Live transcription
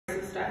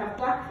noticed I have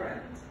black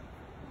friends.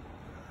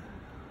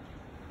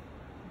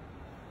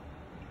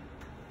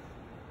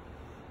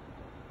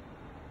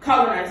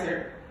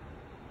 Colonizer.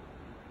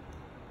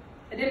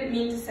 I didn't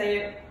mean to say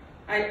it.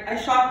 I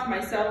shocked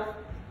myself,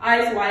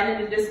 eyes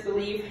widened in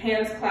disbelief,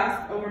 hands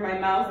clasped over my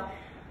mouth.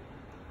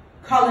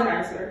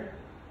 Colonizer.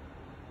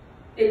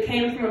 It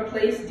came from a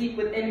place deep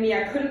within me.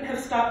 I couldn't have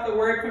stopped the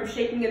word from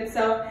shaking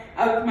itself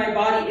out of my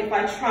body if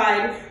I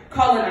tried.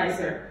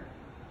 Colonizer.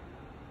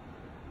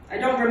 I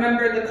don't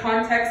remember the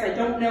context. I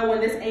don't know when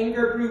this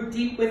anger grew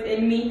deep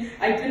within me.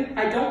 I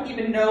don't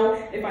even know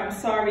if I'm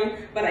sorry,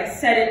 but I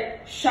said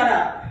it. Shut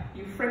up,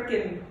 you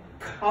frickin'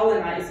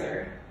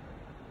 colonizer.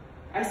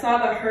 I saw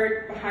the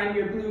hurt behind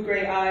your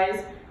blue-gray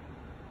eyes.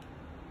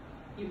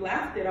 You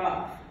laughed it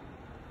off.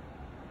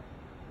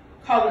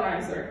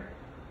 Colonizer.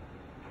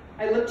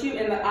 I looked you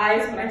in the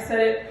eyes when I said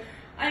it.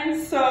 I'm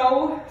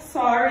so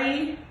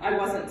sorry. I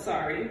wasn't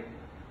sorry.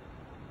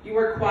 You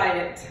were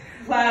quiet,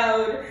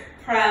 loud,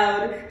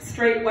 proud,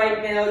 straight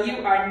white male.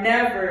 You are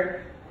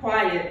never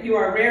quiet. You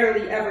are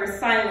rarely ever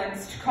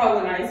silenced.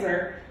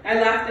 Colonizer. I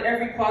laughed at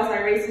every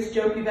quasi-racist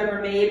joke you've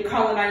ever made.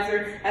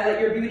 Colonizer. I let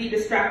your beauty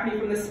distract me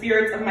from the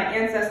spirits of my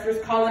ancestors.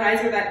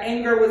 Colonizer. That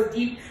anger was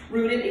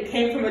deep-rooted. It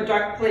came from a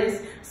dark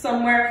place,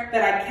 somewhere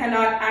that I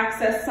cannot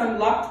access, some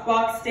locked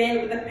box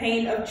stained with the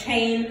pain of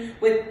chain,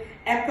 with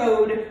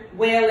echoed,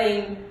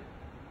 wailing.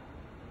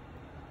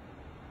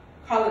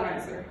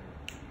 Colonizer.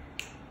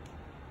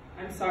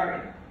 I'm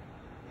sorry.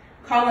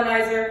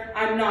 Colonizer,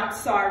 I'm not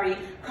sorry.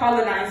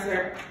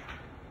 Colonizer.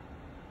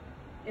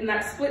 In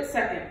that split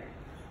second,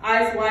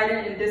 eyes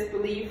widened in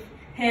disbelief,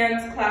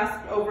 hands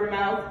clasped over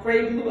mouth,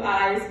 gray-blue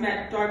eyes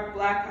met dark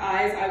black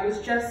eyes. I was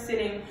just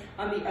sitting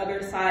on the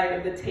other side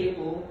of the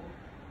table,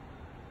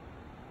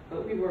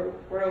 but we were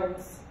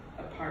worlds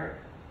apart.